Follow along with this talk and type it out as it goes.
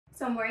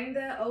So I'm wearing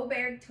the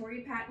Hosbjerg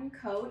Tori patent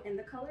coat in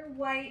the color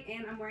white,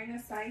 and I'm wearing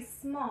a size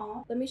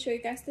small. Let me show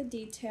you guys the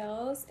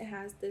details. It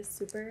has this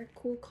super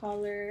cool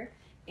collar,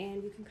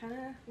 and you can kind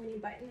of, when you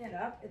button it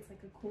up, it's like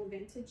a cool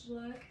vintage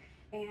look.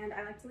 And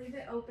I like to leave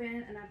it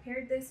open, and I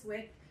paired this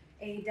with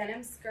a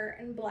denim skirt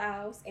and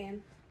blouse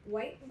and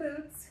white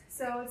boots.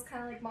 So it's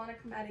kind of like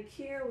monochromatic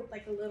here with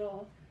like a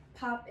little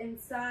pop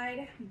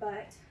inside,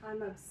 but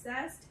I'm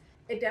obsessed.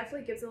 It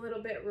definitely gives a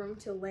little bit room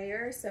to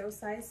layer, so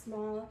size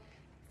small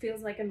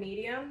feels like a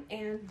medium.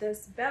 And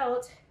this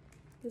belt,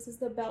 this is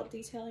the belt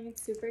detailing.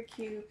 It's super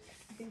cute.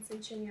 You can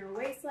cinch in your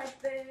waist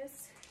like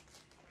this.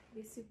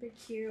 Be super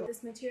cute.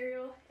 This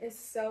material is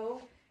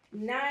so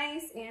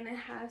nice, and it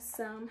has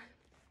some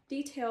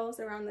details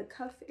around the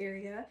cuff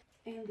area,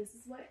 and this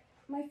is what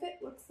my fit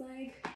looks like.